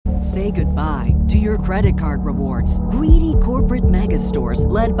Say goodbye to your credit card rewards. Greedy corporate mega stores,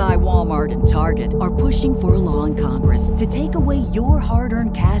 led by Walmart and Target, are pushing for a law in Congress to take away your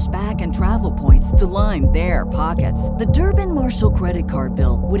hard-earned cash back and travel points to line their pockets. The Durbin-Marshall credit card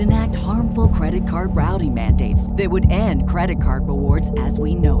bill would enact harmful credit card routing mandates that would end credit card rewards as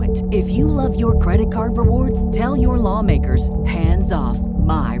we know it. If you love your credit card rewards, tell your lawmakers, hands off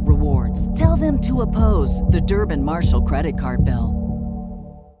my rewards. Tell them to oppose the Durbin-Marshall credit card bill.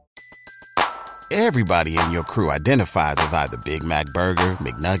 Everybody in your crew identifies as either Big Mac Burger,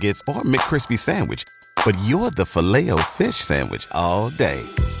 McNuggets, or McCrispy Sandwich. But you're the Filet-O-Fish Sandwich all day.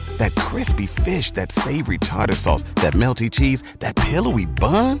 That crispy fish, that savory tartar sauce, that melty cheese, that pillowy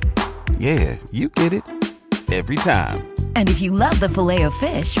bun. Yeah, you get it. Every time. And if you love the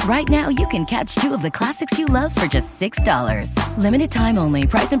Filet-O-Fish, right now you can catch two of the classics you love for just $6. Limited time only.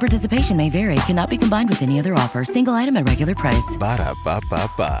 Price and participation may vary. Cannot be combined with any other offer. Single item at regular price.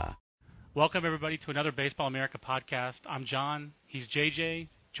 Ba-da-ba-ba-ba. Welcome, everybody, to another Baseball America podcast. I'm John. He's JJ.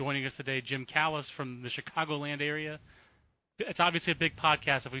 Joining us today, Jim Callis from the Chicagoland area. It's obviously a big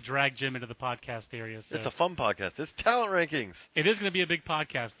podcast if we drag Jim into the podcast area. So it's a fun podcast. It's Talent Rankings. It is going to be a big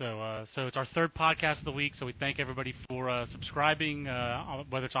podcast, though. So it's our third podcast of the week, so we thank everybody for subscribing,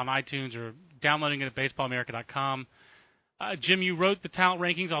 whether it's on iTunes or downloading it at baseballamerica.com. Jim, you wrote the Talent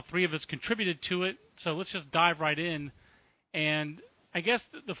Rankings. All three of us contributed to it, so let's just dive right in. And I guess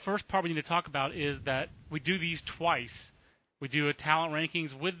the first part we need to talk about is that we do these twice. We do a talent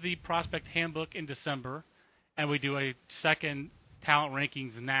rankings with the prospect handbook in December, and we do a second talent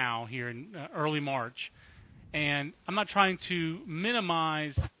rankings now here in early March. And I'm not trying to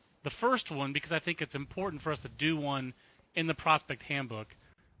minimize the first one because I think it's important for us to do one in the prospect handbook.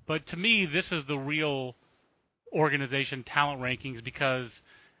 But to me, this is the real organization talent rankings because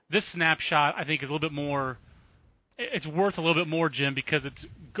this snapshot I think is a little bit more. It's worth a little bit more, Jim, because it's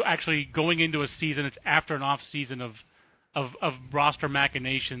actually going into a season. It's after an off season of roster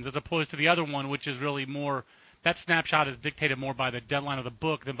machinations, as opposed to the other one, which is really more. That snapshot is dictated more by the deadline of the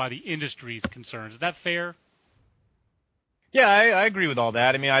book than by the industry's concerns. Is that fair? Yeah, I agree with all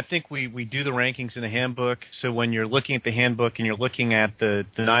that. I mean, I think we do the rankings in the handbook, so when you're looking at the handbook and you're looking at the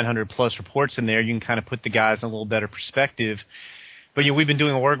 900-plus reports in there, you can kind of put the guys in a little better perspective. But we've been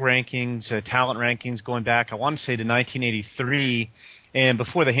doing org rankings, talent rankings going back, I want to say, to 1983. And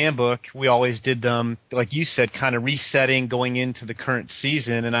before the handbook, we always did them, like you said, kind of resetting going into the current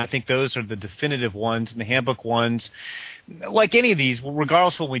season. And I think those are the definitive ones. And the handbook ones, like any of these,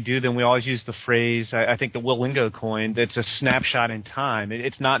 regardless of what we do, then we always use the phrase, I think that Will Lingo coined, that's a snapshot in time.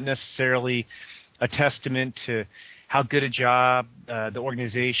 It's not necessarily a testament to how good a job the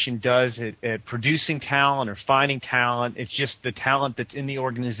organization does at producing talent or finding talent. It's just the talent that's in the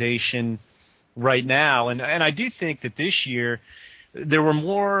organization right now. And I do think that this year there were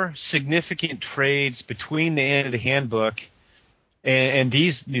more significant trades between the end of the handbook and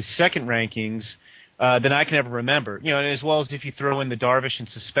these second rankings than I can ever remember. And as well as if you throw in the Darvish and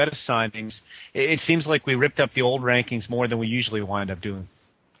Cespedes signings, it seems like we ripped up the old rankings more than we usually wind up doing.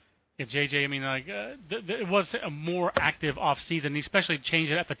 Yeah, JJ, I mean, it was a more active off-season, especially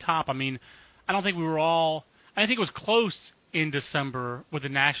changed it at the top. I mean, I don't think we were all – I think it was close in December with the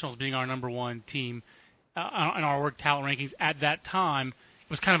Nationals being our number one team in our work talent rankings. At that time, it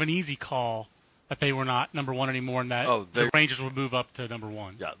was kind of an easy call that they were not number one anymore and that the Rangers would move up to number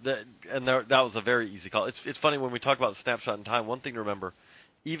one. Yeah, that was a very easy call. It's funny when we talk about the snapshot in time, one thing to remember,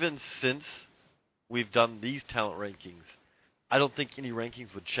 even since we've done these talent rankings, I don't think any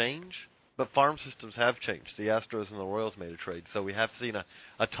rankings would change, but farm systems have changed. The Astros and the Royals made a trade, so we have seen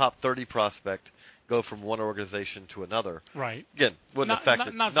a top 30 prospect go from one organization to another. Right. Again, wouldn't affect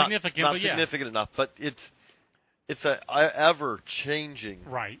it. Not significant, not but significant enough, but it's an ever-changing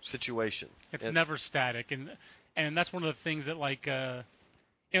situation. It's never static, and that's one of the things that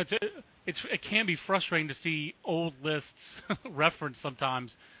it can be frustrating to see old lists referenced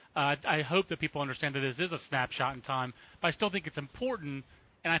sometimes. I hope that people understand that this is a snapshot in time, but I still think it's important,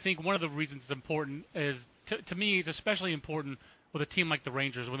 and I think one of the reasons it's important is, to me, it's especially important with a team like the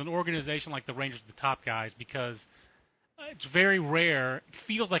Rangers, with an organization like the Rangers, the top guys, because it's very rare, it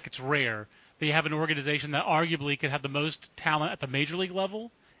feels like it's rare, that you have an organization that arguably could have the most talent at the major league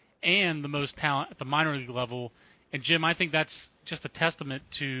level and the most talent at the minor league level. And, Jim, I think that's just a testament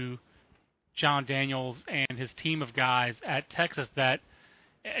to John Daniels and his team of guys at Texas that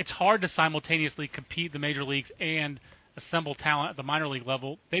it's hard to simultaneously compete the major leagues and assemble talent at the minor league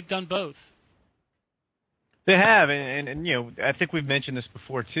level. They've done both. They have, and I think we've mentioned this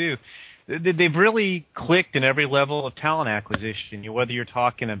before too. They've really clicked in every level of talent acquisition. Whether you're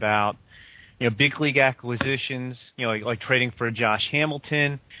talking about big league acquisitions, like trading for Josh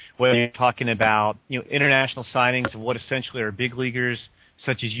Hamilton, whether you're talking about international signings of what essentially are big leaguers,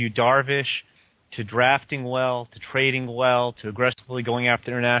 such as Yu Darvish, to drafting well, to trading well, to aggressively going after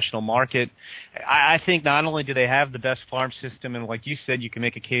the international market. I think not only do they have the best farm system, and like you said, you can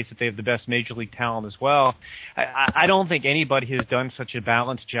make a case that they have the best major league talent as well. I don't think anybody has done such a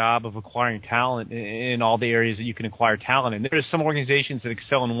balanced job of acquiring talent in all the areas that you can acquire talent in. There are some organizations that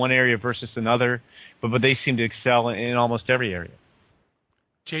excel in one area versus another, but they seem to excel in almost every area.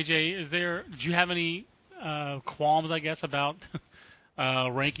 JJ, do you have any qualms, I guess, about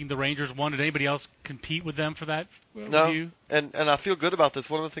ranking the Rangers one? Did anybody else compete with them for that? No, and I feel good about this.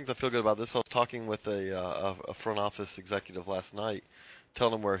 One of the things I feel good about this, I was talking with a front office executive last night,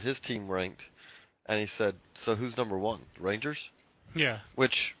 telling him where his team ranked, and he said, "So who's number one? The Rangers?" Yeah.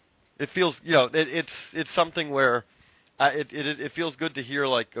 Which it feels, it's something where it feels good to hear,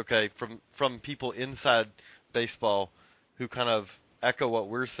 like, okay, from people inside baseball who kind of echo what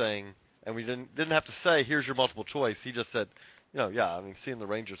we're saying, and we didn't have to say, "Here's your multiple choice." He just said, yeah, I mean, seeing the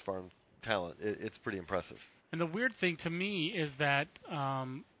Rangers farm talent, it's pretty impressive. And the weird thing to me is that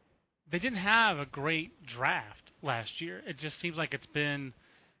they didn't have a great draft last year. It just seems like it's been,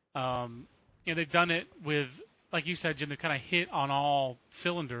 they've done it with, like you said, Jim, they kind of hit on all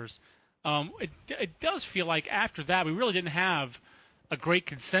cylinders. It does feel like after that we really didn't have a great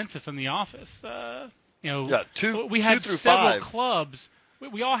consensus in the office. We had 2 through several 5 clubs.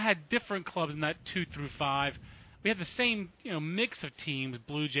 We all had different clubs in that 2 through 5. We had the same, mix of teams: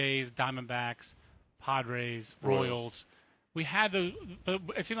 Blue Jays, Diamondbacks, Padres, Royals. We had those, but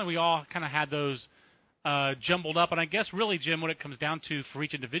it seemed like we all kind of had those jumbled up. And I guess really, Jim, what it comes down to for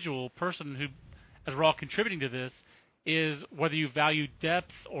each individual person who, as we're all contributing to this, is whether you value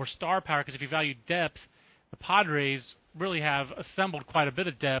depth or star power. Because if you value depth, the Padres really have assembled quite a bit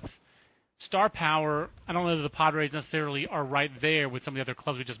of depth. Star power, I don't know that the Padres necessarily are right there with some of the other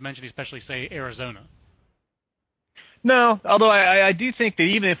clubs we just mentioned, especially, say, Arizona. No, although I do think that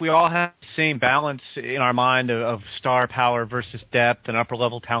even if we all have the same balance in our mind of star power versus depth and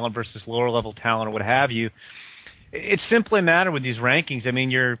upper-level talent versus lower-level talent or what have you, it's simply a matter with these rankings. I mean,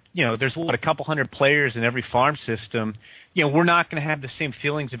 there's a couple hundred players in every farm system. We're not going to have the same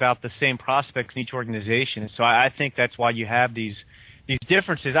feelings about the same prospects in each organization. So I think that's why you have these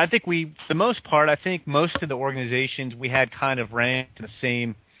differences. I think for the most part, I think most of the organizations we had kind of ranked in the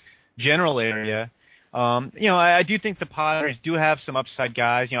same general area. I do think the Padres do have some upside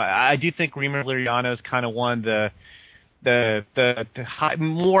guys. I do think Reimer Liriano is kind of one of the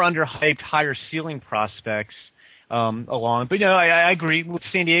more underhyped, higher ceiling prospects along. But I agree with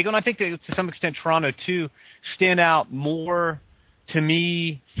San Diego, and I think that to some extent Toronto too stand out more to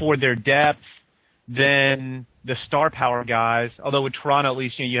me for their depth than the star power guys. Although with Toronto, at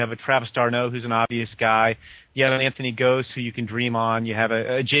least you have a Travis d'Arnaud who's an obvious guy. You have an Anthony Gose who you can dream on. You have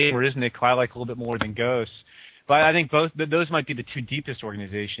a Jay Marisnick who I like a little bit more than Gose. But I think those might be the two deepest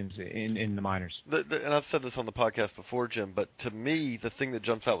organizations in the minors. And I've said this on the podcast before, Jim, but to me, the thing that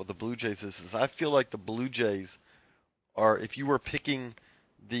jumps out with the Blue Jays is I feel like the Blue Jays are, if you were picking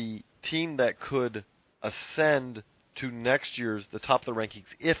the team that could ascend to next year's, the top of the rankings,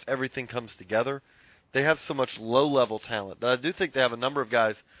 if everything comes together, they have so much low-level talent that I do think they have a number of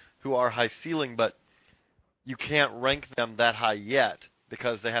guys who are high ceiling, but you can't rank them that high yet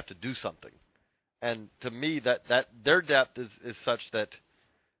because they have to do something. And to me, that their depth is such that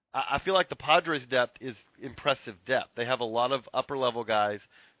I feel like the Padres' depth is impressive depth. They have a lot of upper-level guys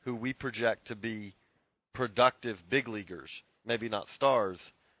who we project to be productive big leaguers, maybe not stars.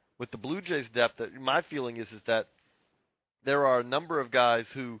 With the Blue Jays' depth, my feeling is that there are a number of guys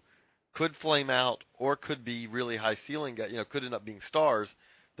who could flame out or could be really high ceiling guys, could end up being stars.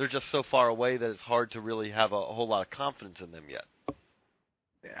 They're just so far away that it's hard to really have a whole lot of confidence in them yet.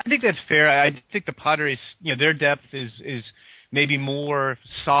 I think that's fair. I think the Padres, their depth is maybe more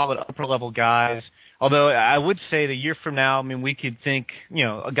solid upper-level guys. Although I would say that a year from now, I mean, we could think,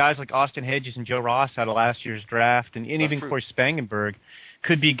 guys like Austin Hedges and Joe Ross out of last year's draft, and even Corey Spangenberg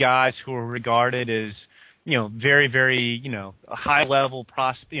could be guys who are regarded as, very, very, high-level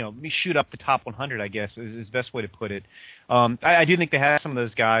prospect. Shoot up the top 100, I guess, is the best way to put it. I do think they have some of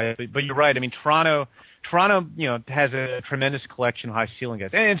those guys, but you're right. I mean, Toronto, has a tremendous collection of high ceiling guys,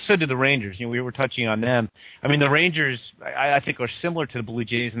 and so do the Rangers. We were touching on them. I mean, the Rangers, I think, are similar to the Blue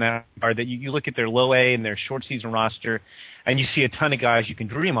Jays in that regard. That you look at their low A and their short season roster, and you see a ton of guys you can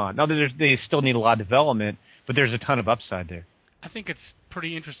dream on. Now, they still need a lot of development, but there's a ton of upside there. I think it's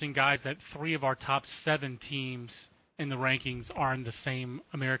pretty interesting, guys, that 3 of our top 7 teams in the rankings are in the same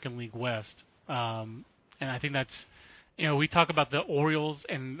American League West, and I think that's, we talk about the Orioles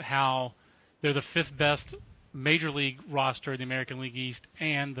and how they're the 5th best Major League roster in the American League East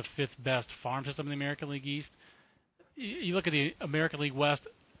and the fifth best farm system in the American League East. You look at the American League West.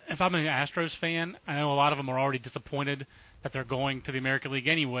 If I'm an Astros fan, I know a lot of them are already disappointed that they're going to the American League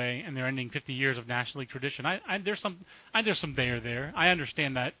anyway, and they're ending 50 years of National League tradition. There's some there. I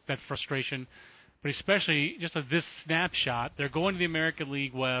understand that frustration, but especially just at this snapshot, they're going to the American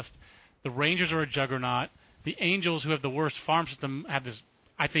League West. The Rangers are a juggernaut. The Angels, who have the worst farm system, have this,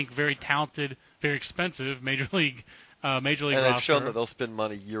 I think, very talented, very expensive Major League and roster. And they've shown that they'll spend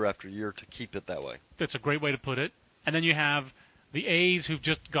money year after year to keep it that way. That's a great way to put it. And then you have the A's, who've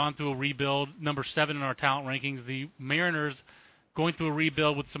just gone through a rebuild, number 7 in our talent rankings. The Mariners going through a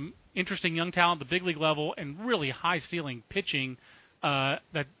rebuild with some interesting young talent at the big league level and really high-ceiling pitching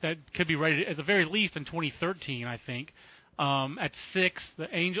that could be ready at the very least in 2013, I think. At 6, the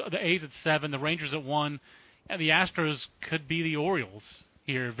A's at 7, the Rangers at 1, and the Astros could be the Orioles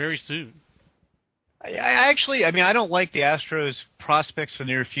here very soon. I don't like the Astros prospects for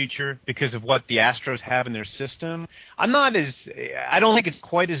the near future because of what the Astros have in their system. I don't think it's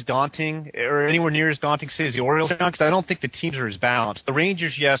quite as daunting or anywhere near as daunting, say, as the Orioles, because I don't think the teams are as balanced. The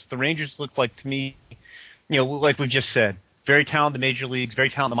Rangers, yes, the Rangers look like, to me, like we've just said, very talented major leagues, very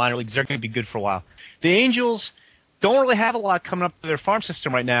talented minor leagues. They're going to be good for a while. The Angels don't really have a lot coming up to their farm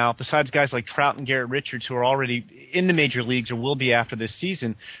system right now, besides guys like Trout and Garrett Richards, who are already in the major leagues or will be after this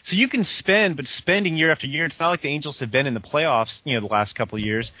season. So you can spend, but spending year after year, it's not like the Angels have been in the playoffs, the last couple of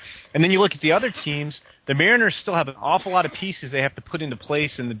years. And then you look at the other teams, the Mariners still have an awful lot of pieces they have to put into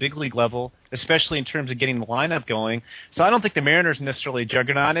place in the big league level, especially in terms of getting the lineup going. So I don't think the Mariners are necessarily a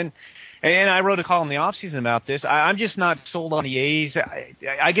juggernaut. And I wrote a column in the offseason about this. I'm just not sold on the A's.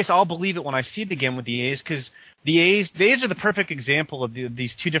 I guess I'll believe it when I see it again with the A's, because the A's are the perfect example of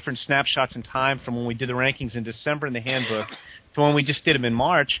these two different snapshots in time from when we did the rankings in December in the handbook to when we just did them in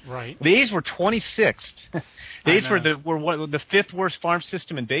March. Right. The A's were 26th. The A's were the fifth worst farm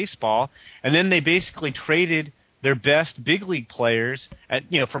system in baseball, and then they basically traded their best big league players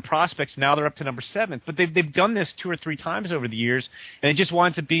for prospects. Now they're up to number 7. But they've done this 2 or 3 times over the years, and it just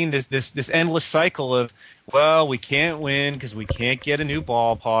winds up being this endless cycle of, well, we can't win because we can't get a new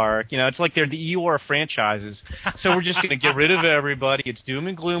ballpark. It's like they're the Eeyore franchises. So we're just going to get rid of everybody. It's doom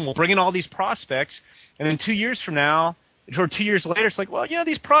and gloom. We'll bring in all these prospects, and then 2 years from now, or 2 years later, it's like, well,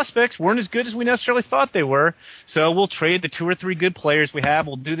 these prospects weren't as good as we necessarily thought they were, so we'll trade the 2 or 3 good players we have.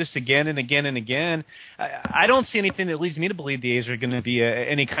 We'll do this again and again and again. I don't see anything that leads me to believe the A's are going to be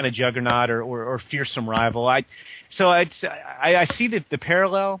any kind of juggernaut or fearsome rival. I see the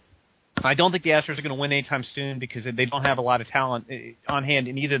parallel. I don't think the Astros are going to win anytime soon because they don't have a lot of talent on hand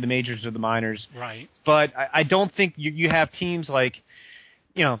in either the majors or the minors. Right. But I don't think you have teams like,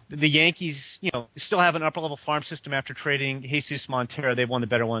 the Yankees, still have an upper-level farm system after trading Jesus Montero. They've won the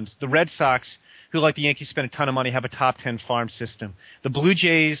better ones. The Red Sox, who like the Yankees spend a ton of money, have a top 10 farm system. The Blue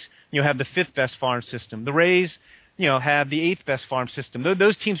Jays, have the 5th best farm system. The Rays, have the 8th best farm system.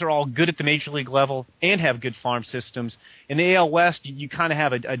 Those teams are all good at the major league level and have good farm systems. In the AL West, you kind of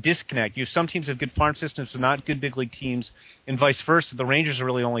have a disconnect. Some teams have good farm systems but not good big league teams, and vice versa. The Rangers are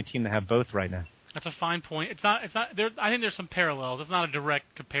really the only team that have both right now. That's a fine point. It's not. There, I think there's some parallels. It's not a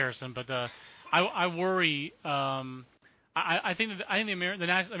direct comparison, but I worry. I think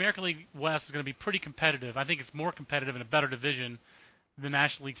the American League West is going to be pretty competitive. I think it's more competitive in a better division than the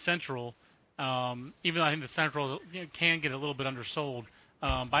National League Central. Even though I think the Central can get a little bit undersold, but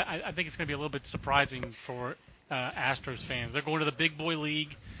I think it's going to be a little bit surprising for Astros fans. They're going to the Big Boy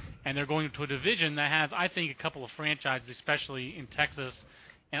League, and they're going to a division that has, I think, a couple of franchises, especially in Texas.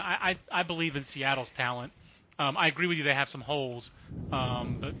 And I believe in Seattle's talent. I agree with you; they have some holes,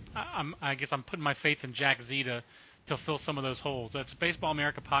 but I guess I'm putting my faith in Jack Zeta to fill some of those holes. That's a Baseball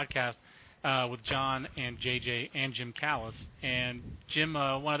America podcast with John and JJ and Jim Callis. And Jim,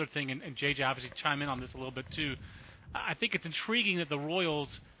 one other thing, and JJ obviously chime in on this a little bit too. I think it's intriguing that the Royals.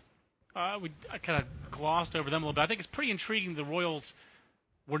 I kind of glossed over them a little bit. I think it's pretty intriguing. The Royals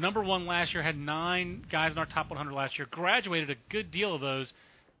were number 1 last year, had 9 guys in our top 100 last year, graduated a good deal of those.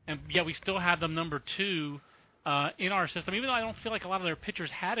 And yet we still have them number 2 in our system, even though I don't feel like a lot of their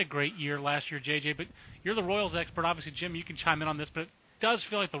pitchers had a great year last year, JJ. But you're the Royals expert. Obviously, Jim, you can chime in on this, but it does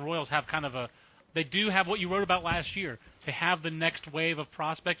feel like the Royals have kind of they do have what you wrote about last year. They have the next wave of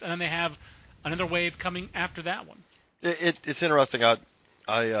prospects, and then they have another wave coming after that one. It's interesting.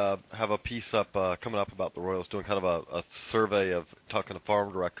 I have a piece up coming up about the Royals, doing kind of a survey of talking to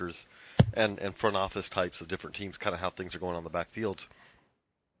farm directors and front office types of different teams, kind of how things are going on the backfields.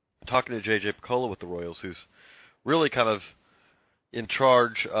 Talking to J.J. Picola with the Royals, who's really kind of in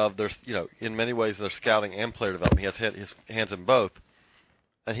charge of their, in many ways, their scouting and player development. He has his hands in both.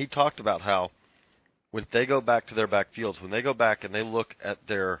 And he talked about how when they go back to their backfields, when they go back and they look at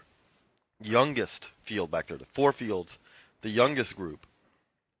their youngest field back there, the 4 fields, the youngest group,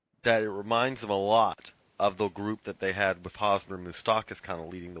 that it reminds them a lot of the group that they had with Hosmer and Moustakas kind of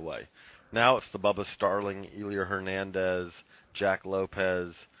leading the way. Now it's the Bubba Starling, Elia Hernandez, Jack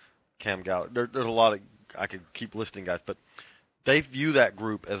Lopez, Cam Gallagher. There's a lot of, I could keep listing guys, but they view that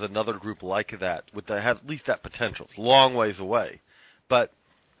group as another group like that, with that have at least that potential. It's a long ways away. But,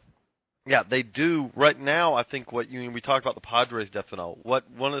 yeah, they do. Right now, I think we talked about the Padres' depth and all.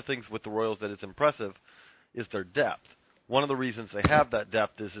 One of the things with the Royals that is impressive is their depth. One of the reasons they have that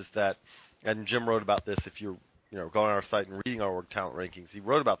depth is that, and Jim wrote about this if you're going on our site and reading our talent rankings, he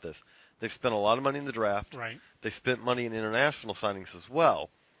wrote about this. They spent a lot of money in the draft. Right. They spent money in international signings as well.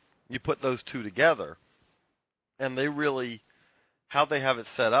 You put those two together, and they really, how they have it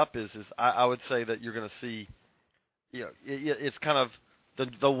set up is I would say that you're going to see, it's kind of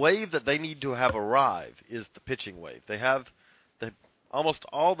the wave that they need to have arrive is the pitching wave. They have almost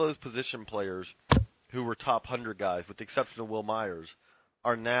all those position players who were top 100 guys, with the exception of Will Myers,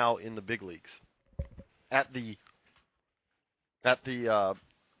 are now in the big leagues. At the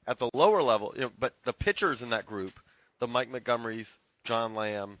lower level, but the pitchers in that group, the Mike Montgomerys, John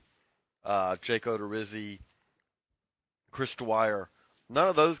Lamb, Jake Odorizzi, Chris Dwyer, none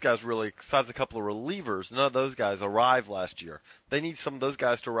of those guys really, besides a couple of relievers, none of those guys arrived last year. They need some of those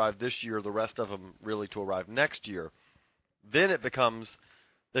guys to arrive this year, the rest of them really to arrive next year. Then it becomes,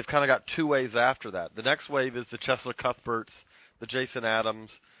 they've kind of got 2 waves after that. The next wave is the Cheslor Cuthberts, the Jason Adams,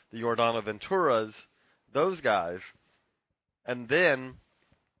 the Yordano Venturas, those guys. And then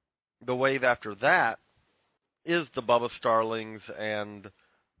the wave after that is the Bubba Starlings and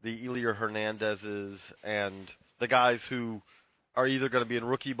the Elia Hernandezes and the guys who are either going to be in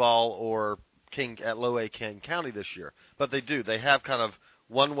rookie ball or at Low A King County this year. But they have kind of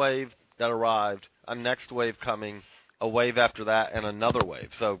one wave that arrived, a next wave coming, a wave after that, and another wave.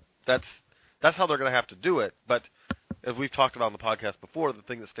 So that's how they're going to have to do it. But as we've talked about on the podcast before, the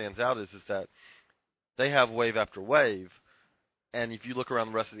thing that stands out is that they have wave after wave, and if you look around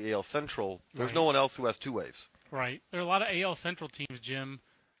the rest of the AL Central, there's no one else who has 2 waves. Right. There are a lot of AL Central teams, Jim,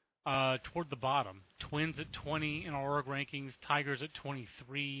 toward the bottom. Twins at 20 in our org rankings, Tigers at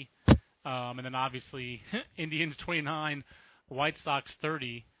 23, and then obviously Indians 29, White Sox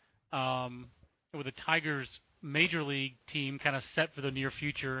 30, with the Tigers major league team kind of set for the near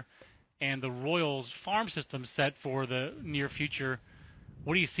future, and the Royals farm system set for the near future.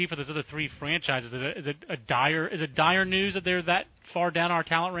 What do you see for those other 3 franchises? Is it dire news that they're that far down our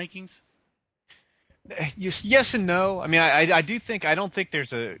talent rankings? Yes and no. I mean, I don't think there's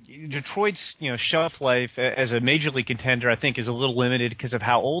Detroit's shelf life as a major league contender. I think is a little limited because of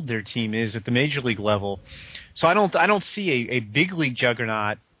how old their team is at the major league level. So I don't see a big league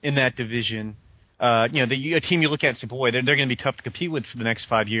juggernaut in that division. A team you look at and say, boy, they're going to be tough to compete with for the next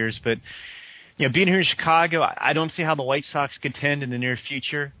 5 years. But being here in Chicago, I don't see how the White Sox contend in the near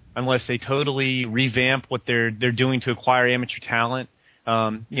future unless they totally revamp what they're doing to acquire amateur talent.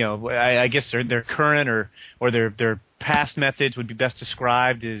 I guess their current or their past methods would be best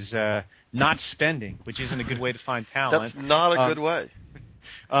described as not spending, which isn't a good way to find talent. That's not a good way.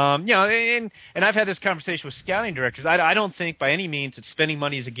 And I've had this conversation with scouting directors. I don't think by any means that spending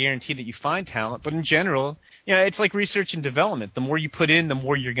money is a guarantee that you find talent, but in general, it's like research and development. The more you put in, the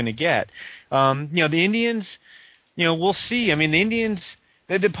more you're going to get. The Indians, we'll see. I mean, the Indians,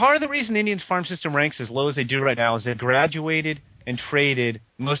 the part of the reason the Indians farm system ranks as low as they do right now is they graduated and traded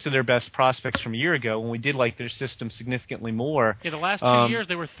most of their best prospects from a year ago when we did like their system significantly more. Yeah, the last 2 years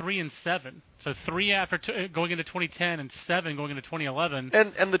they were 3 and 7. So 3 after going into 2010 and 7 going into 2011.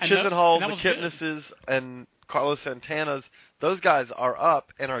 And the Chisenhalls, the Kipnises, and Carlos Santana's, those guys are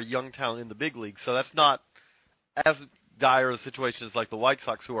up and are young talent in the big league. So that's not as dire a situation as like the White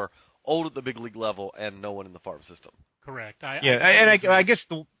Sox, who are old at the big league level and no one in the farm system. Correct. I guess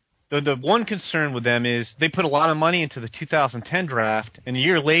the one concern with them is they put a lot of money into the 2010 draft, and a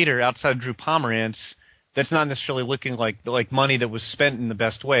year later, outside of Drew Pomerantz, that's not necessarily looking like money that was spent in the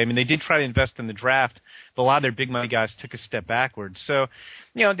best way. I mean, they did try to invest in the draft, but a lot of their big money guys took a step backwards. So,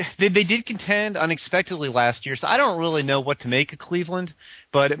 they did contend unexpectedly last year, so I don't really know what to make of Cleveland.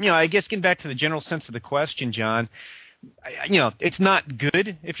 But, I guess getting back to the general sense of the question, John, it's not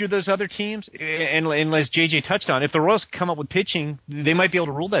good if you're those other teams. And as JJ touched on, if the Royals come up with pitching, they might be able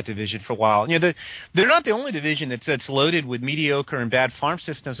to rule that division for a while. They're not the only division that's loaded with mediocre and bad farm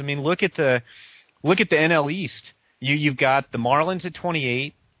systems. I mean, look at the NL East. You've got the Marlins at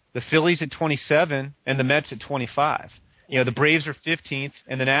 28, the Phillies at 27, and the Mets at 25. The Braves are 15th,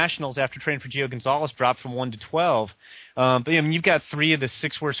 and the Nationals, after trading for Gio Gonzalez, dropped from 1 to 12. But you've got 3 of the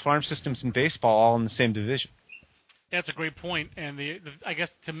 6 worst farm systems in baseball all in the same division. That's a great point, and I guess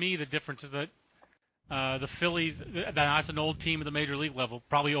to me the difference is that the Phillies, that's an old team at the major league level,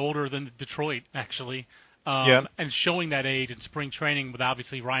 probably older than Detroit actually, and showing that age in spring training with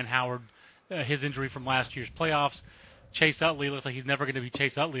obviously Ryan Howard, his injury from last year's playoffs. Chase Utley looks like he's never going to be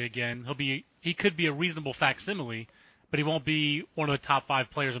Chase Utley again. He could be a reasonable facsimile, but he won't be one of the top 5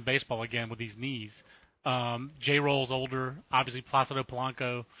 players in baseball again with these knees. J-Roll's older, obviously Placido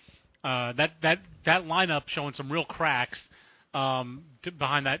Polanco. That lineup showing some real cracks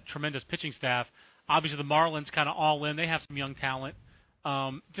behind that tremendous pitching staff. Obviously, the Marlins kind of all in. They have some young talent.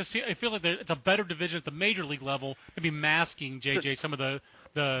 It feels like it's a better division at the major league level. Maybe masking some of the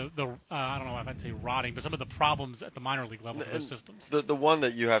I don't know if I'd say rotting, but some of the problems at the minor league level of those systems. The one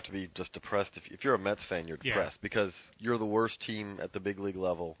that you have to be just depressed if you're a Mets fan, you're depressed because you're the worst team at the big league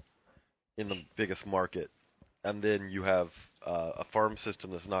level in the biggest market, and then you have a farm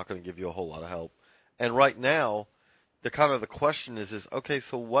system that's not going to give you a whole lot of help. And right now, the question is okay,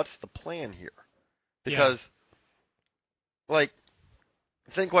 so what's the plan here? Because the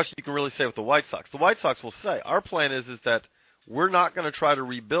same question you can really say with the White Sox. The White Sox will say, our plan is that we're not going to try to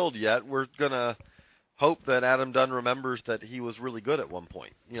rebuild yet. We're going to hope that Adam Dunn remembers that he was really good at one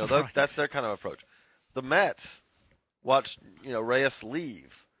point. That's their kind of approach. The Mets watched, Reyes leave.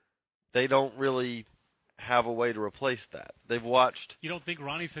 They don't really have a way to replace that. They've watched. You don't think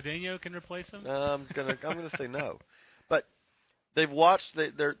Ronnie Cedeno can replace him? I'm gonna say no, but they've watched.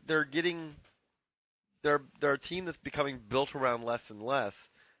 They're a team that's becoming built around less and less,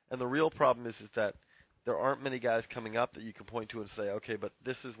 and the real problem is that there aren't many guys coming up that you can point to and say, okay, but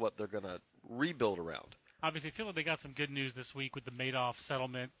this is what they're going to rebuild around. Obviously, I feel like they got some good news this week with the Madoff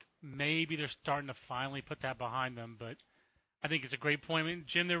settlement. Maybe they're starting to finally put that behind them, but I think it's a great point. I mean,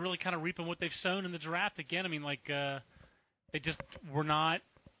 Jim, they're really kind of reaping what they've sown in the draft again. I mean, they just were not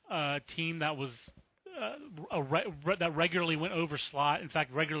a team that was that regularly went over slot. In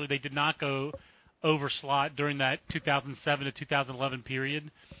fact, regularly they did not go over slot during that 2007 to 2011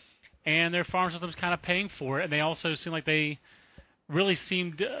 period. And their farm system's kind of paying for it. And they also seem like they really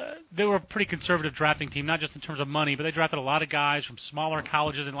seemed they were a pretty conservative drafting team, not just in terms of money, but they drafted a lot of guys from smaller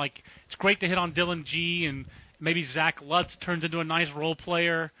colleges. And, it's great to hit on Dylan G, and maybe Zach Lutz turns into a nice role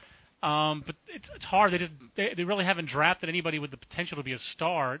player. But it's hard. They really haven't drafted anybody with the potential to be a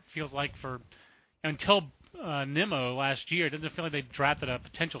star, it feels like, until Nimmo last year. It doesn't feel like they've drafted a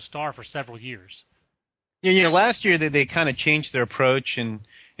potential star for several years. Yeah, last year they kind of changed their approach, and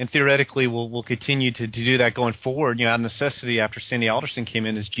theoretically will continue to do that going forward, out of necessity after Sandy Alderson came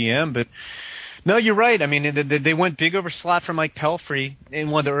in as GM. But no, you're right. I mean, they went big over slot for Mike Pelfrey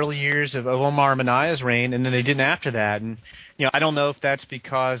in one of the early years of Omar Manaya's reign, and then they didn't after that. And, I don't know if that's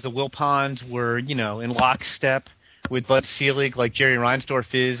because the Wilpons were, in lockstep with Bud Selig like Jerry Reinsdorf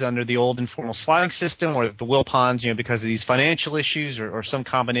is under the old informal sliding system, or the Wilpons, because of these financial issues or some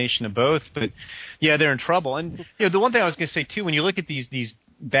combination of both. But, yeah, they're in trouble. And, the one thing I was going to say, too, when you look at these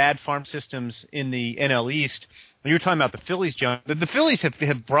bad farm systems in the NL East, when you were talking about the Phillies, John, the Phillies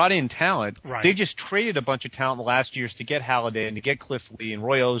have brought in talent. Right. They just traded a bunch of talent in the last years to get Halladay and to get Cliff Lee and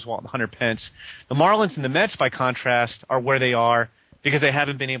Roy Oswalt and Hunter Pence. The Marlins and the Mets, by contrast, are where they are because they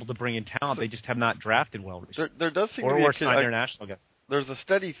haven't been able to bring in talent. They just have not drafted well recently. There does seem to or be signed international guys. There's a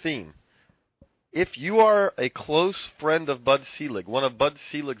steady theme. If you are a close friend of Bud Selig, one of Bud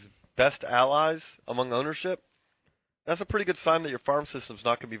Selig's best allies among ownership, that's a pretty good sign that your farm system's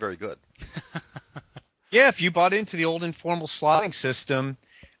not going to be very good. Yeah, if you bought into the old informal slotting system,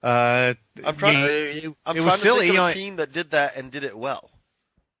 I'm trying to silly, think of a team that did that and did it well.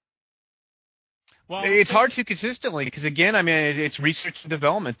 Well, it's hard to consistently because, again, I mean, it's research and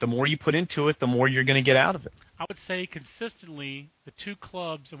development. The more you put into it, the more you're going to get out of it. I would say consistently the two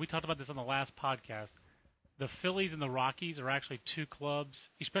clubs, and we talked about this on the last podcast, the Phillies and the Rockies are actually two clubs,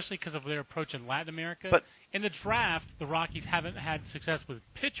 especially because of their approach in Latin America. But in the draft, the Rockies haven't had success with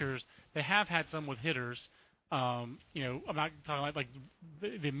pitchers. They have had some with hitters. I'm not talking like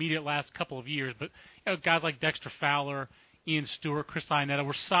the immediate last couple of years, but guys like Dexter Fowler, Ian Stewart, Chris Iannetta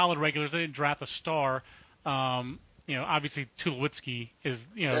were solid regulars. They didn't draft a star. Obviously Tulowitzki is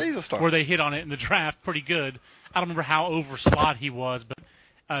he's a star. where they hit on it in the draft pretty good. I don't remember how over slot he was, but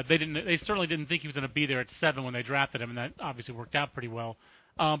they certainly didn't think he was going to be there at 7 when they drafted him, and that obviously worked out pretty well.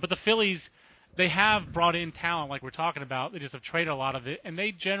 But the Phillies, they have brought in talent like we're talking about. They just have traded a lot of it, and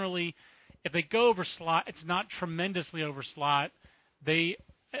they generally, if they go over slot, it's not tremendously over slot.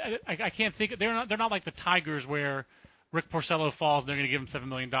 I can't think. They're not like the Tigers where Rick Porcello falls and they're going to give him $7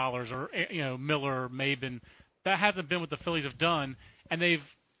 million, or Miller, Maben. That hasn't been what the Phillies have done, and they've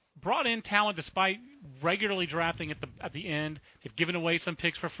brought in talent despite regularly drafting at the end. They've given away some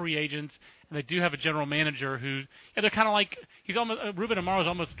picks for free agents, and they do have a general manager who they're kind of like Ruben Amaro's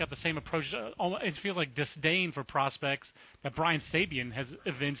almost got the same approach. It feels like disdain for prospects that Brian Sabean has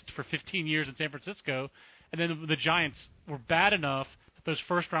evinced for 15 years in San Francisco, and then the Giants were bad enough that those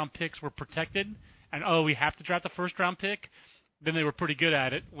first-round picks were protected, and we have to draft the first-round pick. Then they were pretty good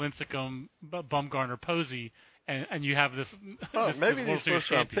at it, Lincecum, Bumgarner, Posey. And you have this. Maybe this these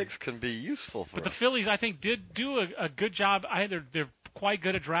first-round picks can be useful for us. But the Phillies, I think, did do a good job. They're quite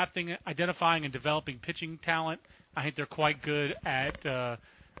good at drafting, identifying, and developing pitching talent. I think they're quite good at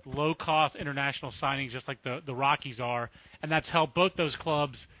low-cost international signings, just like the Rockies are. And that's helped both those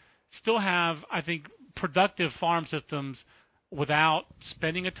clubs still have, I think, productive farm systems without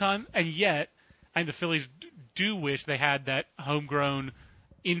spending a ton. And yet, I think the Phillies do wish they had that homegrown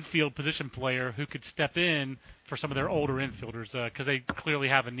infield position player who could step in for some of their older infielders because they clearly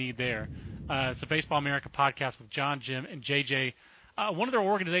have a need there. It's a Baseball America podcast with John, Jim, and JJ. One of their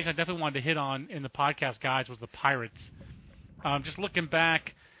organizations I definitely wanted to hit on in the podcast, guys, was the Pirates. Just looking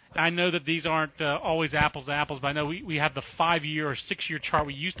back, I know that these aren't always apples to apples, but I know we have the 5-year or 6-year chart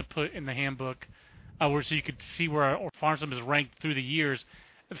we used to put in the handbook so you could see where our farm system is ranked through the years.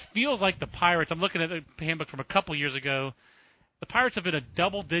 It feels like the Pirates, I'm looking at the handbook from a couple years ago, the Pirates have been a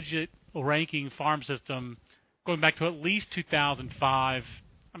double-digit ranking farm system going back to at least 2005.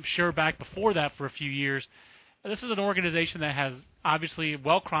 I'm sure back before that for a few years. This is an organization that has obviously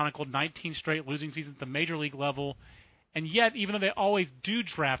well-chronicled 19 straight losing seasons at the major league level, and yet, even though they always do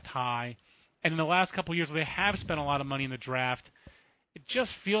draft high, and in the last couple of years they have spent a lot of money in the draft, it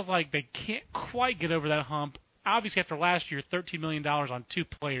just feels like they can't quite get over that hump. Obviously, after last year, $13 million on 2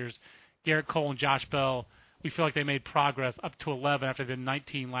 players, Garrett Cole and Josh Bell, we feel like they made progress up to 11 after they did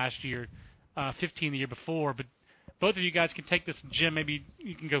 19 last year, 15 the year before. But both of you guys can take this. Jim, maybe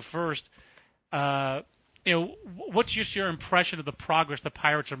you can go first. What's just your impression of the progress the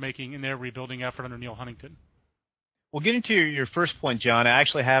Pirates are making in their rebuilding effort under Neil Huntington? Well, getting to your first point, John, I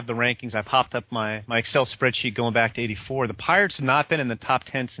actually have the rankings. I popped up my Excel spreadsheet going back to 84. The Pirates have not been in the top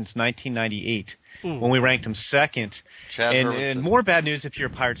 10 since 1998. Ooh. When we ranked them second. And more bad news if you're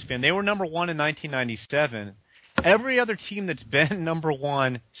a Pirates fan. They were number 1 in 1997. Every other team that's been number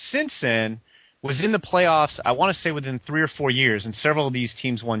 1 since then was in the playoffs, I want to say within 3 or 4 years, and several of these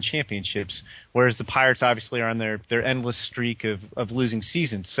teams won championships, whereas the Pirates obviously are on their endless streak of losing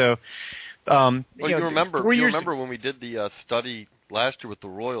seasons. So, you remember when we did the study last year with the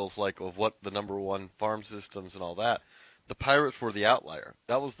Royals, of what the number 1 farm systems and all that. The Pirates were the outlier.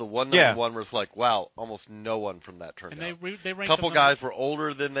 That was the one number 1 where it's like, wow, almost no one from that turned out. They ranked a couple guys were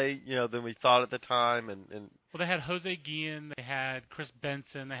older than than we thought at the time, and well, they had Jose Guillen, they had Chris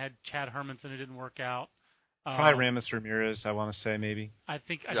Benson, they had Chad Hermanson who didn't work out. Probably Ramos Ramirez, I want to say maybe. I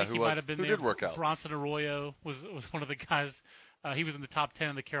think he might have been there. Who did work out? Bronson Arroyo was one of the guys. He was in the top 10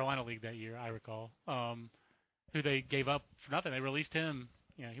 in the Carolina League that year, I recall. Who they gave up for nothing. They released him.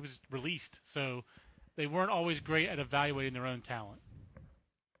 He was released. So they weren't always great at evaluating their own talent.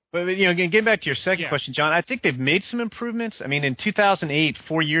 But, getting back to your second question, John, I think they've made some improvements. I mean, in 2008,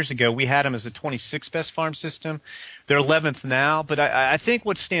 4 years ago, we had them as the 26th best farm system. They're 11th now. But I think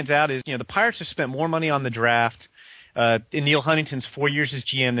what stands out is, the Pirates have spent more money on the draft in Neil Huntington's 4 years as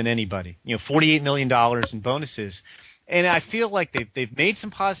GM than anybody. $48 million in bonuses. And I feel like they've made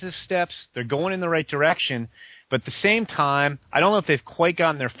some positive steps. They're going in the right direction. But at the same time, I don't know if they've quite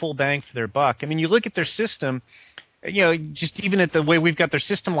gotten their full bang for their buck. I mean, you look at their system, just even at the way we've got their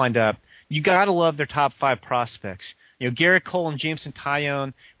system lined up, you got to love their top 5 prospects. Garrett Cole and Jameson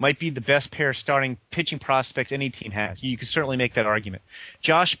Taillon might be the best pair of starting pitching prospects any team has. You can certainly make that argument.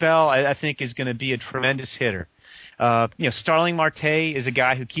 Josh Bell, I think, is going to be a tremendous hitter. Starling Marte is a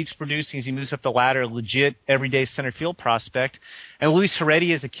guy who keeps producing as he moves up the ladder, a legit everyday center field prospect. And Luis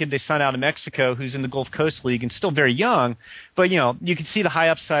Heredia is a kid they signed out of Mexico who's in the Gulf Coast League and still very young, but, you can see the high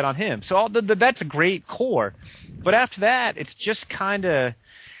upside on him. So that's a great core. But after that, it's just kind of,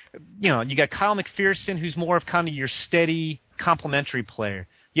 you got Kyle McPherson, who's more of kind of your steady complementary player.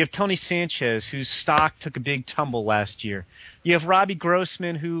 You have Tony Sanchez, whose stock took a big tumble last year. You have Robbie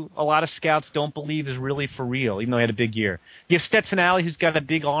Grossman, who a lot of scouts don't believe is really for real, even though he had a big year. You have Stetson Alley, who's got a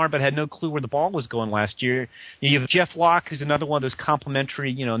big arm but had no clue where the ball was going last year. You have Jeff Locke, who's another one of those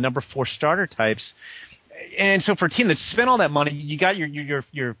complementary, number 4 starter types. And so for a team that's spent all that money, you got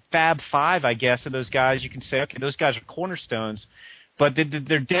your Fab 5, I guess, of those guys. You can say, okay, those guys are cornerstones. But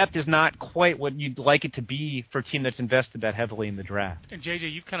their depth is not quite what you'd like it to be for a team that's invested that heavily in the draft. And,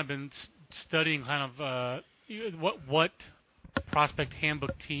 JJ, you've kind of been studying kind of what prospect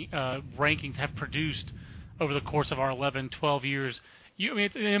handbook rankings have produced over the course of our 11, 12 years, I mean,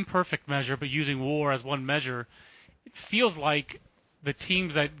 it's an imperfect measure, but using WAR as one measure, it feels like the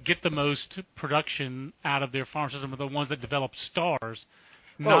teams that get the most production out of their farm system are the ones that develop stars,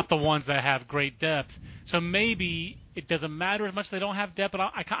 not the ones that have great depth. So maybe it doesn't matter as much they don't have depth, but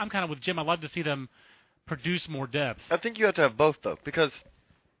I'm kind of with Jim. I'd love to see them produce more depth. I think you have to have both, though, because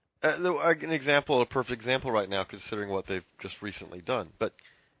a perfect example right now, considering what they've just recently done. But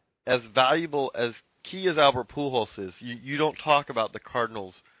as valuable, as key as Albert Pujols is, you don't talk about the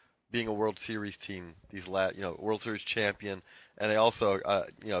Cardinals being a World Series team, World Series champion, and they also,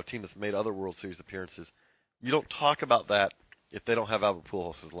 a team that's made other World Series appearances. You don't talk about that if they don't have Albert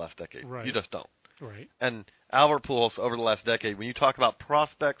Pujols the last decade. Right. You just don't. Right. And Albert Pujols over the last decade, when you talk about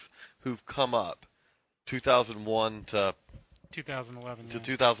prospects who've come up, 2001 to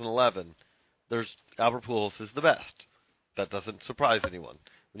 2011, there's Albert Pujols is the best. That doesn't surprise anyone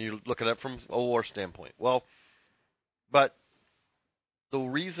when you look at it from a WAR standpoint. Well, but the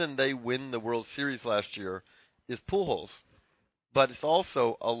reason they win the World Series last year is Pujols, but it's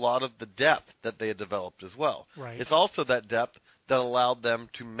also a lot of the depth that they had developed as well. Right. It's also that depth that allowed them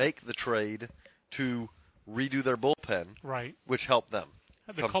to make the trade to redo their bullpen, right, which helped them.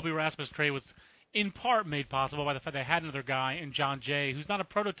 The Colby Rasmus trade was in part made possible by the fact they had another guy in John Jay, who's not a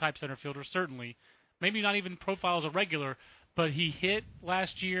prototype center fielder, certainly. Maybe not even profile as a regular, but he hit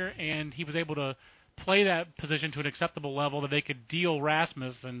last year, and he was able to play that position to an acceptable level that they could deal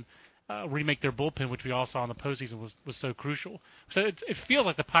Rasmus and remake their bullpen, which we all saw in the postseason was so crucial. So it feels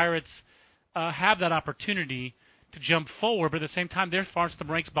like the Pirates have that opportunity to jump forward, but at the same time, their farm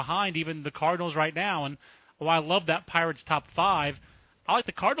system ranks behind even the Cardinals right now. And while I love that Pirates top 5, I like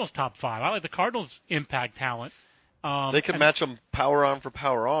the Cardinals top 5. I like the Cardinals impact talent. They can match them power arm for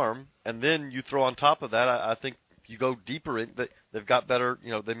power arm, and then you throw on top of that, I think you go deeper in. They've got better,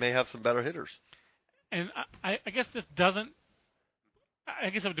 they may have some better hitters. And I guess this doesn't. I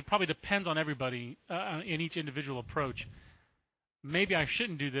guess it probably depends on everybody in each individual approach. Maybe I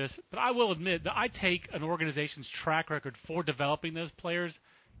shouldn't do this, but I will admit that I take an organization's track record for developing those players.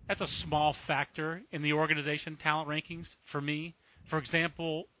 That's a small factor in the organization talent rankings for me. For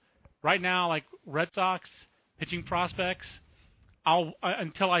example, right now, like Red Sox pitching prospects,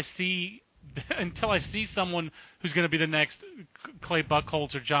 until I see someone who's going to be the next Clay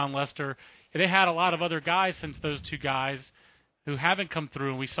Buchholz or John Lester. They had a lot of other guys since those two guys who haven't come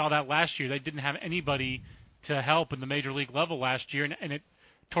through, and we saw that last year. They didn't have anybody to help in the major league level last year, and it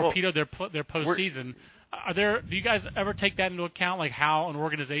torpedoed their postseason. Do you guys ever take that into account, like how an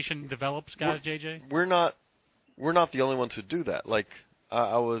organization develops guys, JJ? We're not the only ones who do that. Like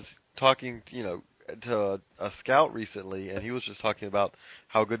I was talking, to a scout recently, and he was just talking about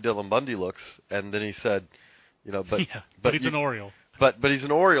how good Dylan Bundy looks, and then he said, but he's an Oriole. But he's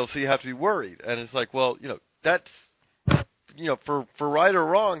an Oriole, so you have to be worried. And it's like, well, that's for right or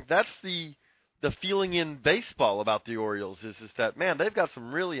wrong, that's the feeling in baseball about the Orioles is that, man, they've got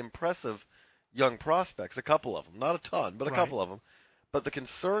some really impressive young prospects, a couple of them, not a ton, but a couple of them. But the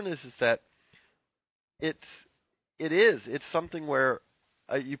concern is that it's something where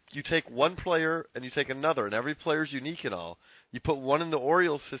you take one player and you take another, and every player's unique and all. You put one in the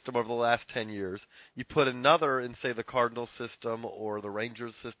Orioles system over the last 10 years. You put another in, say, the Cardinals system or the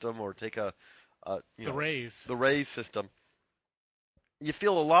Rangers system, or take the Rays system. You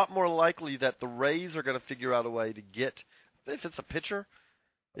feel a lot more likely that the Rays are going to figure out a way to get, if it's a pitcher,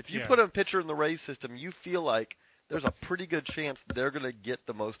 if you put a pitcher in the Rays system, you feel like there's a pretty good chance they're going to get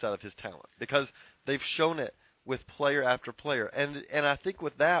the most out of his talent because they've shown it with player after player. And I think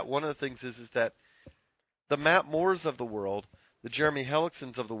with that, one of the things is that the Matt Moores of the world, the Jeremy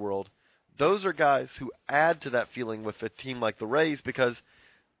Hellicksons of the world, those are guys who add to that feeling with a team like the Rays, because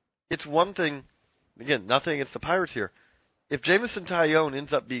it's one thing, again, nothing against the Pirates here. If Jameson Taillon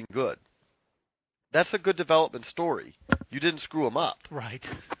ends up being good, that's a good development story. You didn't screw him up. Right.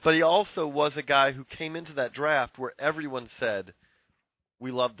 But he also was a guy who came into that draft where everyone said,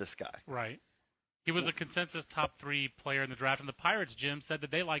 we love this guy. Right. He was a consensus top 3 player in the draft, and the Pirates, Jim, said that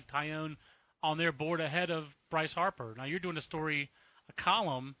they liked Taillon on their board ahead of Bryce Harper. Now, you're doing a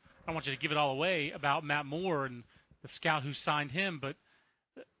column, I don't want you to give it all away, about Matt Moore and the scout who signed him, but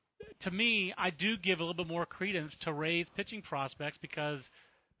to me, I do give a little bit more credence to Ray's pitching prospects, because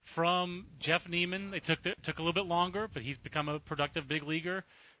from Jeff Neiman, it took a little bit longer, but he's become a productive big leaguer,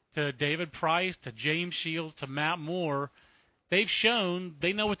 to David Price, to James Shields, to Matt Moore. They've shown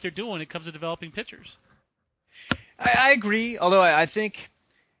they know what they're doing when it comes to developing pitchers. I agree, although I think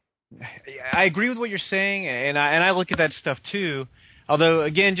I agree with what you're saying, and I look at that stuff too. Although,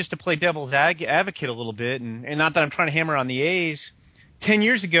 again, just to play devil's advocate a little bit, and not that I'm trying to hammer on the A's, 10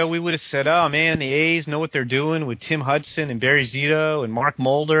 years ago, we would have said, oh, man, the A's know what they're doing with Tim Hudson and Barry Zito and Mark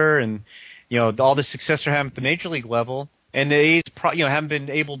Mulder and, all the success they're having at the major league level. And the A's, haven't been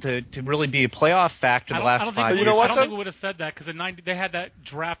able to really be a playoff factor the last 5 years. I don't think we would have said that because they had that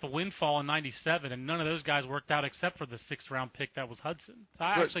draft windfall in '97, and none of those guys worked out except for the 6th-round pick that was Hudson. So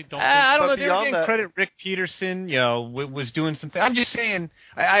I actually don't. I don't know. They're getting credit. Rick Peterson, was doing something. I'm just saying.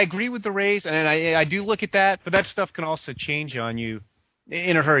 I agree with the Rays, and I do look at that, but that stuff can also change on you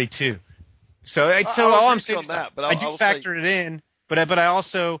in a hurry too. So all I'm saying is that, but I do factor it in, but I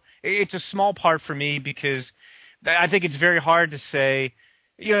also it's a small part for me because I think it's very hard to say,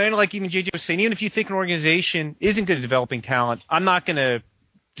 and like even JJ was saying, even if you think an organization isn't good at developing talent, I'm not going to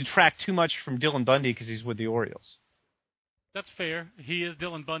detract too much from Dylan Bundy because he's with the Orioles. That's fair. He is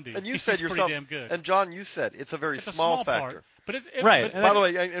Dylan Bundy. And you said yourself, pretty damn good. And John, you said it's a very small factor. Part, but right. By the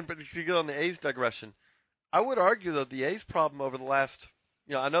way, but if you get on the A's digression, I would argue that the A's problem over the last,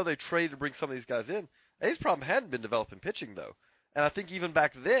 I know they traded to bring some of these guys in. A's problem hadn't been developing pitching though, and I think even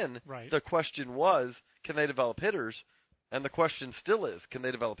back then, the question was, can they develop hitters? And the question still is, can they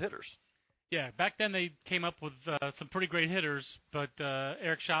develop hitters? Yeah, back then they came up with some pretty great hitters, but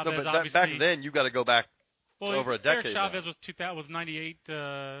Eric Chavez obviously. Back then, you got to go back over a decade. Eric Chavez was 98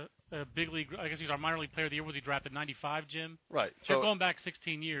 big league. I guess he was our minor league player of the year. Was he drafted 95, Jim? Right. So going back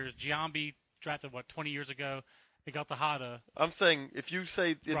 16 years, Giambi drafted 20 years ago. They got the Hada. I'm saying if you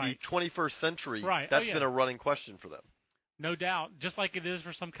say in the 21st century, that's been a running question for them. No doubt, just like it is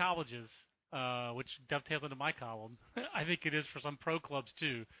for some colleges. Which dovetails into my column. I think it is for some pro clubs,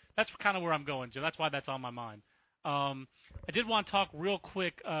 too. That's kind of where I'm going, Jim. That's why that's on my mind. I did want to talk real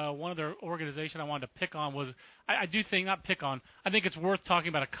quick. One other organization I wanted to pick on was, I think it's worth talking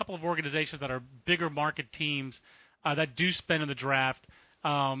about a couple of organizations that are bigger market teams that do spend in the draft.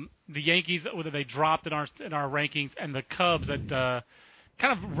 The Yankees, whether they dropped in our rankings, and the Cubs that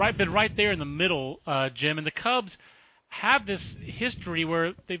kind of been right there in the middle, Jim. And the Cubs have this history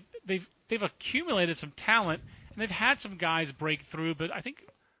where they've accumulated some talent, and they've had some guys break through, but I think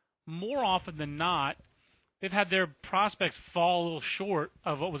more often than not, they've had their prospects fall a little short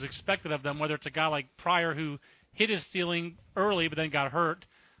of what was expected of them, whether it's a guy like Pryor who hit his ceiling early but then got hurt.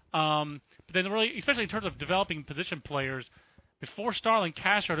 But then really, especially in terms of developing position players, before Starlin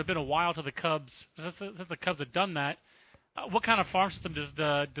Castro, it had been a while to the Cubs, since the Cubs had done that. What kind of farm system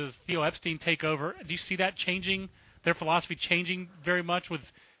does Theo Epstein take over? Do you see that changing, their philosophy changing very much with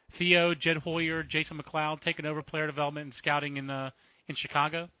Theo, Jed Hoyer, Jason McLeod taking over player development and scouting in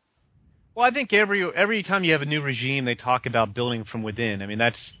Chicago? Well, I think every time you have a new regime, they talk about building from within. I mean,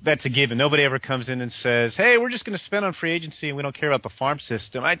 that's a given. Nobody ever comes in and says, "Hey, we're just going to spend on free agency and we don't care about the farm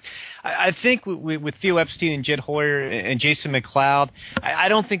system." I think with Theo Epstein and Jed Hoyer and Jason McLeod, I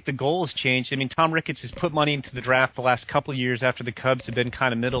don't think the goal has changed. I mean, Tom Ricketts has put money into the draft the last couple of years after the Cubs have been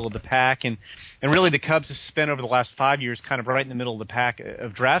kind of middle of the pack, and really the Cubs have spent over the last 5 years kind of right in the middle of the pack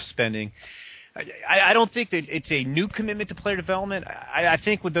of draft spending. I don't think that it's a new commitment to player development. I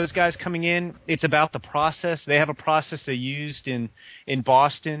think with those guys coming in, it's about the process. They have a process they used in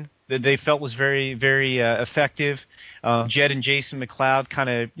Boston that they felt was very, very effective. Jed and Jason McLeod kind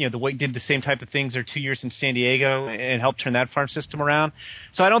of, did the same type of things their 2 years in San Diego and helped turn that farm system around.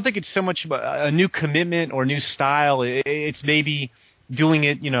 So I don't think it's so much a new commitment or new style. It's maybe doing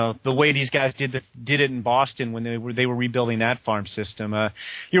it, the way these guys did it in Boston when they were rebuilding that farm system.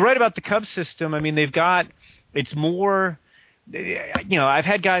 You're right about the Cubs system. I mean, it's more, I've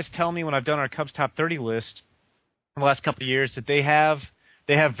had guys tell me when I've done our Cubs top 30 list in the last couple of years that they have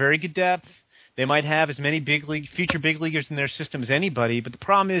very good depth. They might have as many future big leaguers in their system as anybody, but the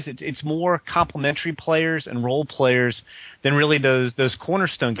problem is it's more complementary players and role players than really those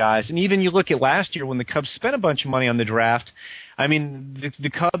cornerstone guys. And even you look at last year when the Cubs spent a bunch of money on the draft. I mean, the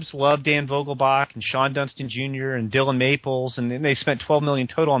Cubs love Dan Vogelbach and Sean Dunston Jr. and Dylan Maples, and they spent $12 million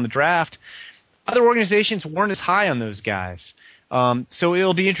total on the draft. Other organizations weren't as high on those guys. So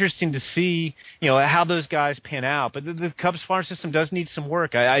it'll be interesting to see, how those guys pan out. But the Cubs farm system does need some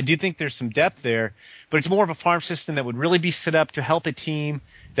work. I do think there's some depth there, but it's more of a farm system that would really be set up to help a team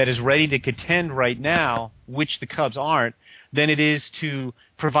that is ready to contend right now, which the Cubs aren't, than it is to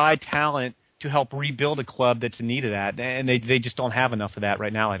provide talent to help rebuild a club that's in need of that. And they just don't have enough of that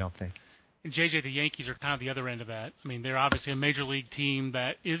right now, I don't think. And JJ, the Yankees are kind of the other end of that. I mean, they're obviously a major league team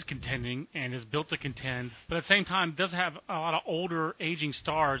that is contending and is built to contend, but at the same time does have a lot of older, aging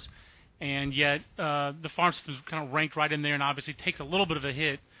stars, and yet the farm system is kind of ranked right in there and obviously takes a little bit of a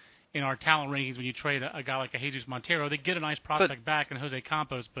hit in our talent rankings when you trade a guy like a Jesus Montero. They get a nice prospect back in Jose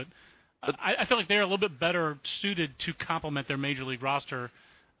Campos, but I feel like they're a little bit better suited to complement their major league roster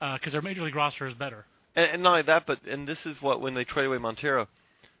because their major league roster is better. And not only that, and this is what, when they trade away Montero,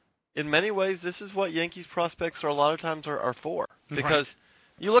 in many ways, this is what Yankees prospects are a lot of times are for. Because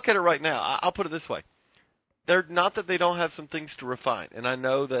you look at it right now, I'll put it this way. They're not that they don't have some things to refine. And I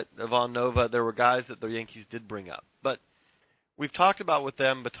know that Ivan Nova, there were guys that the Yankees did bring up. But we've talked about with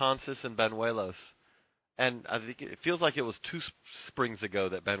them Betances and Banuelos. And I think it feels like it was 2 springs ago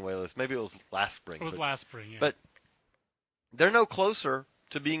that Banuelos, maybe it was last spring. It was last spring, yeah. But they're no closer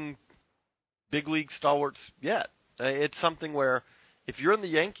to being big league stalwarts yet. It's something where if you're in the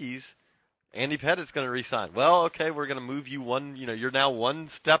Yankees, Andy Pettit's going to re-sign. Well, okay, we're going to move you one, you're now one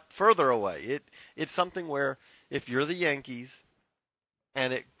step further away. It's something where if you're the Yankees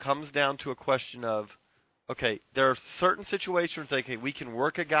and it comes down to a question of, okay, there are certain situations like, okay, we can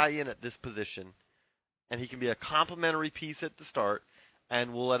work a guy in at this position and he can be a complementary piece at the start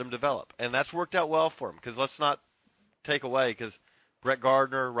and we'll let him develop. And that's worked out well for him because let's not take away because Brett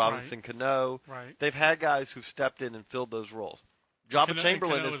Gardner, Robinson Cano, they've had guys who've stepped in and filled those roles. Jabba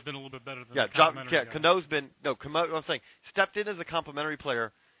Chamberlain has been a little bit better than Cano's been I'm saying stepped in as a complimentary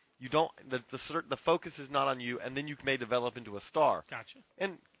player. You don't the focus is not on you, and then you may develop into a star. Gotcha.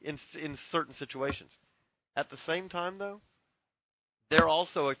 And in certain situations, at the same time though, they're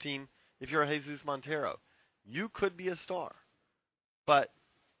also a team. If you're a Jesus Montero, you could be a star, but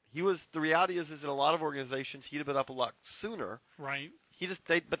the reality is in a lot of organizations he'd have been up a lot sooner. Right.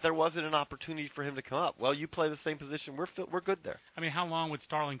 But there wasn't an opportunity for him to come up. Well, you play the same position. We're good there. I mean, how long would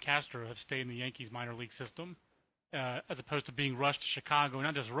Starlin Castro have stayed in the Yankees minor league system, as opposed to being rushed to Chicago?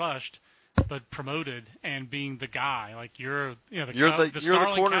 Not just rushed, but promoted and being the guy. Like you're the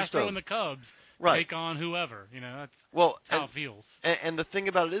Starlin Castro and the Cubs take on whoever. That's how it feels. And the thing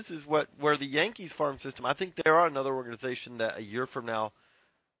about it is where the Yankees farm system. I think there are another organization that a year from now.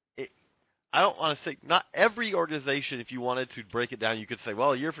 I don't want to say not every organization, if you wanted to break it down, you could say,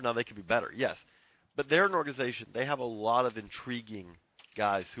 well, a year from now they could be better. Yes. But they're an organization. They have a lot of intriguing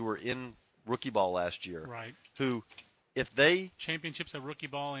guys who were in rookie ball last year. Right. Who, if they... Championships at rookie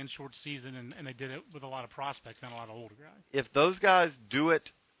ball and short season, and they did it with a lot of prospects and a lot of older guys. If those guys do it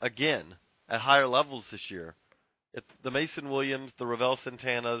again at higher levels this year, if the Mason Williams, the Ravel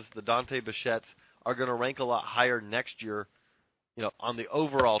Santanas, the Dante Bichettes are going to rank a lot higher next year, on the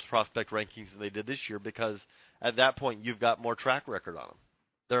overall prospect rankings than they did this year, because at that point you've got more track record on them.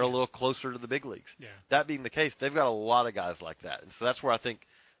 They're a little closer to the big leagues. Yeah. That being the case, they've got a lot of guys like that, and so that's where I think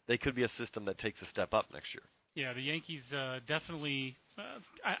they could be a system that takes a step up next year. Yeah, the Yankees definitely.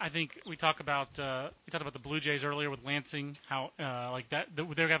 I think we talked about the Blue Jays earlier with Lansing. How like that they're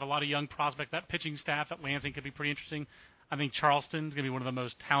gonna have a lot of young prospects. That pitching staff at Lansing could be pretty interesting. I think Charleston's gonna be one of the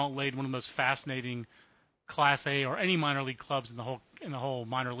most talent-laden, one of the most fascinating Class A or any minor league clubs in the whole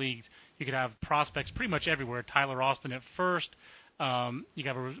minor leagues. You could have prospects pretty much everywhere. Tyler Austin at first. You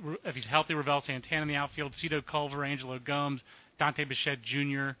got if he's healthy, Ravel Santana in the outfield. Cito Culver, Angelo Gomes, Dante Bichette Jr.,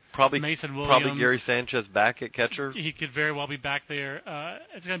 Mason Williams. Probably Gary Sanchez back at catcher. He could very well be back there.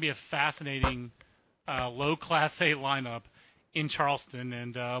 It's going to be a fascinating low Class A lineup in Charleston,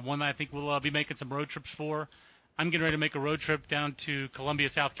 and one that I think we'll be making some road trips for. I'm getting ready to make a road trip down to Columbia,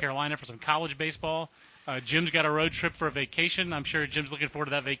 South Carolina for some college baseball. Jim's got a road trip for a vacation. I'm sure Jim's looking forward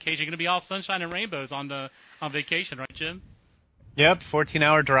to that vacation. Going to be all sunshine and rainbows on vacation, right, Jim? Yep,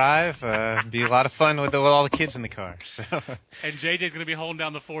 14-hour drive. Be a lot of fun with all the kids in the car. So. And JJ's going to be holding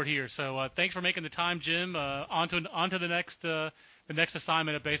down the fort here. So thanks for making the time, Jim. On to the next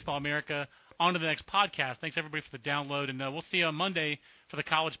assignment at Baseball America. On to the next podcast. Thanks everybody for the download, and we'll see you on Monday for the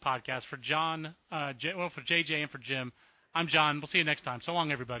college podcast. For John, for JJ and for Jim, I'm John. We'll see you next time. So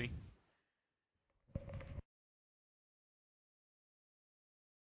long, everybody.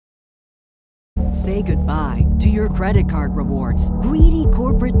 Say goodbye to your credit card rewards. Greedy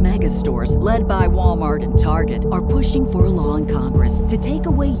corporate mega stores, led by Walmart and Target, are pushing for a law in Congress to take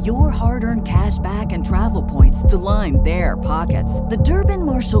away your hard-earned cash back and travel points to line their pockets. The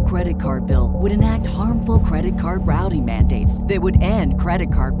Durbin-Marshall credit card bill would enact harmful credit card routing mandates that would end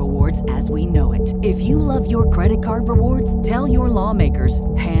credit card rewards as we know it. If you love your credit card rewards, tell your lawmakers,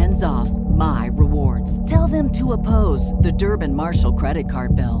 hands off my rewards. Tell them to oppose the Durbin-Marshall credit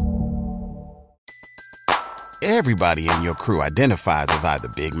card bill. Everybody in your crew identifies as either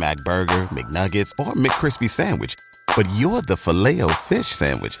Big Mac Burger, McNuggets, or McCrispy Sandwich. But you're the Filet-O-Fish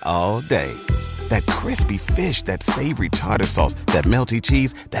Sandwich all day. That crispy fish, that savory tartar sauce, that melty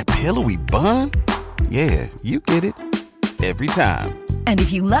cheese, that pillowy bun. Yeah, you get it. Every time. And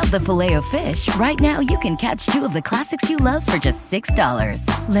if you love the Filet-O-Fish, right now you can catch 2 of the classics you love for just $6.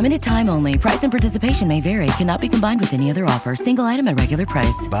 Limited time only. Price and participation may vary. Cannot be combined with any other offer. Single item at regular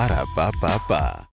price. Ba-da-ba-ba-ba.